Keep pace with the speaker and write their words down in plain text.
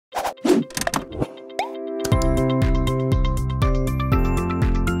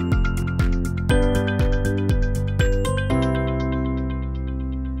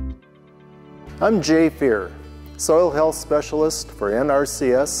I'm Jay Fear, Soil Health Specialist for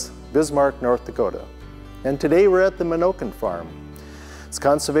NRCS, Bismarck, North Dakota. And today we're at the Menoken Farm. It's a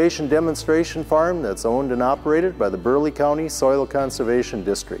conservation demonstration farm that's owned and operated by the Burleigh County Soil Conservation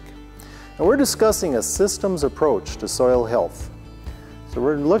District. And we're discussing a systems approach to soil health. So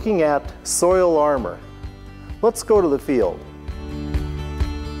we're looking at soil armor. Let's go to the field.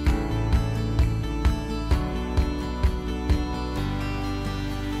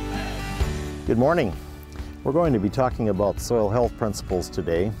 Good morning. We're going to be talking about soil health principles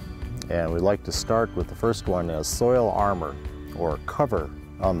today, and we'd like to start with the first one as soil armor, or cover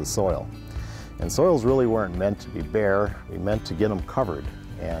on the soil. And soils really weren't meant to be bare, we meant to get them covered.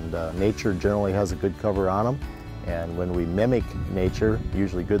 And nature generally has a good cover on them, and when we mimic nature,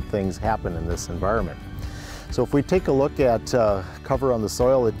 usually good things happen in this environment. So if we take a look at cover on the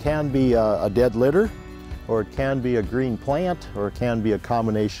soil, it can be a dead litter, or it can be a green plant, or it can be a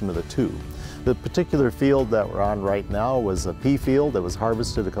combination of the two. The particular field that we're on right now was a pea field that was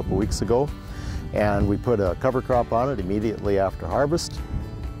harvested a couple weeks ago, and we put a cover crop on it immediately after harvest.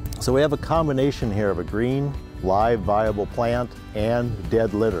 So we have a combination here of a green, live, viable plant and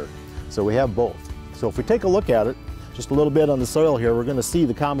dead litter. So we have both. So if we take a look at it, just a little bit on the soil here, we're going to see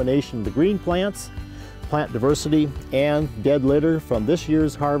the combination of the green plants, plant diversity, and dead litter from this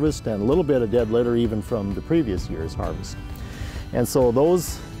year's harvest, and a little bit of dead litter even from the previous year's harvest. And so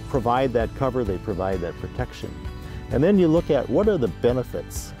those provide that cover, they provide that protection. And then you look at what are the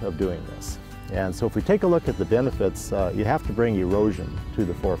benefits of doing this. And so if we take a look at the benefits, you have to bring erosion to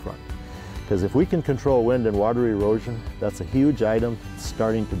the forefront. Because if we can control wind and water erosion, that's a huge item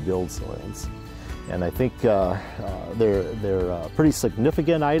starting to build soils. And I think they're pretty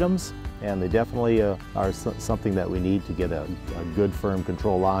significant items, and they definitely are something that we need to get a good firm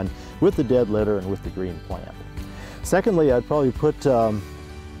control on with the dead litter and with the green plant. Secondly, I'd probably put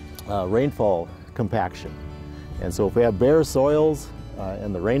rainfall compaction. And so if we have bare soils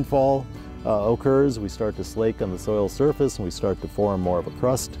and the rainfall occurs, we start to slake on the soil surface and we start to form more of a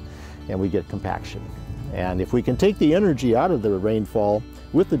crust and we get compaction. And if we can take the energy out of the rainfall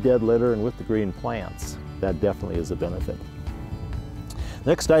with the dead litter and with the green plants, that definitely is a benefit.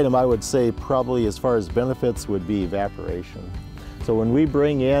 Next item I would say probably as far as benefits would be evaporation. So when we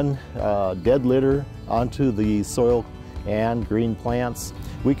bring in dead litter onto the soil and green plants,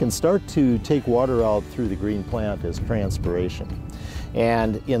 we can start to take water out through the green plant as transpiration,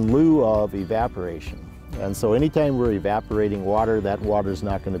 and in lieu of evaporation. And so anytime we're evaporating water, that water is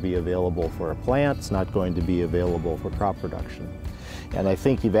not going to be available for a plant, it's not going to be available for crop production. And I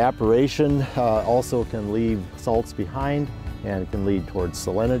think evaporation also can leave salts behind, and it can lead towards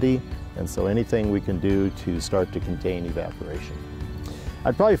salinity, and so anything we can do to start to contain evaporation.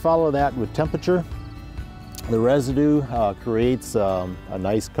 I'd probably follow that with temperature. The residue creates a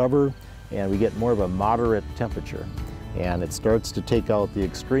nice cover, and we get more of a moderate temperature. And it starts to take out the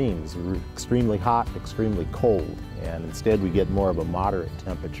extremes, extremely hot, extremely cold, and instead we get more of a moderate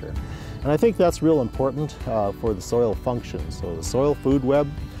temperature. And I think that's real important for the soil function. So the soil food web,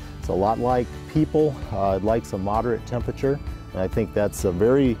 it's a lot like people. It likes a moderate temperature, and I think that's a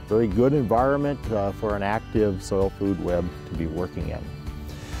very, very good environment for an active soil food web to be working in.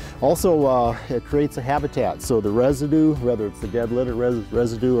 Also, it creates a habitat. So the residue, whether it's the dead litter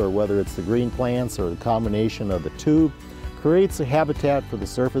residue or whether it's the green plants or the combination of the two, creates a habitat for the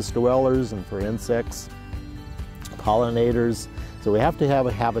surface dwellers and for insects, pollinators. So we have to have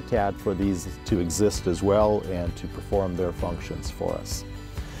a habitat for these to exist as well and to perform their functions for us.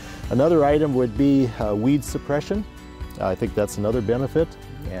 Another item would be weed suppression. I think that's another benefit.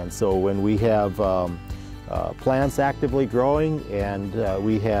 And so when we have plants actively growing and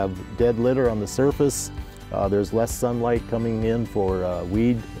we have dead litter on the surface, there's less sunlight coming in for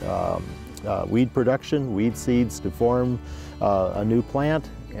weed production, weed seeds to form a new plant,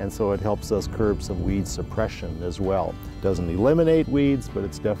 and so it helps us curb some weed suppression as well. Doesn't eliminate weeds, but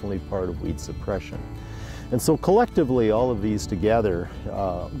it's definitely part of weed suppression. And so collectively all of these together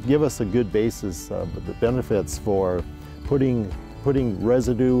give us a good basis of the benefits for putting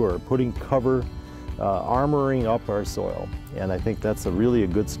residue or putting cover, armoring up our soil. And I think that's really a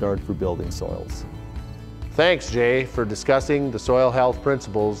good start for building soils. Thanks, Jay, for discussing the soil health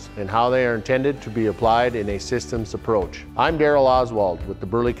principles and how they are intended to be applied in a systems approach. I'm Darrell Oswald with the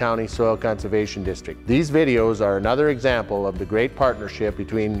Burleigh County Soil Conservation District. These videos are another example of the great partnership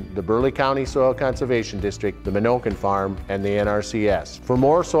between the Burleigh County Soil Conservation District, the Menoken Farm, and the NRCS. For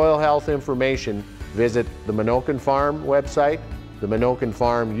more soil health information, visit the Menoken Farm website, the Menoken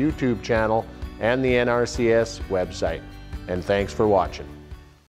Farm YouTube channel, and the NRCS website. And thanks for watching.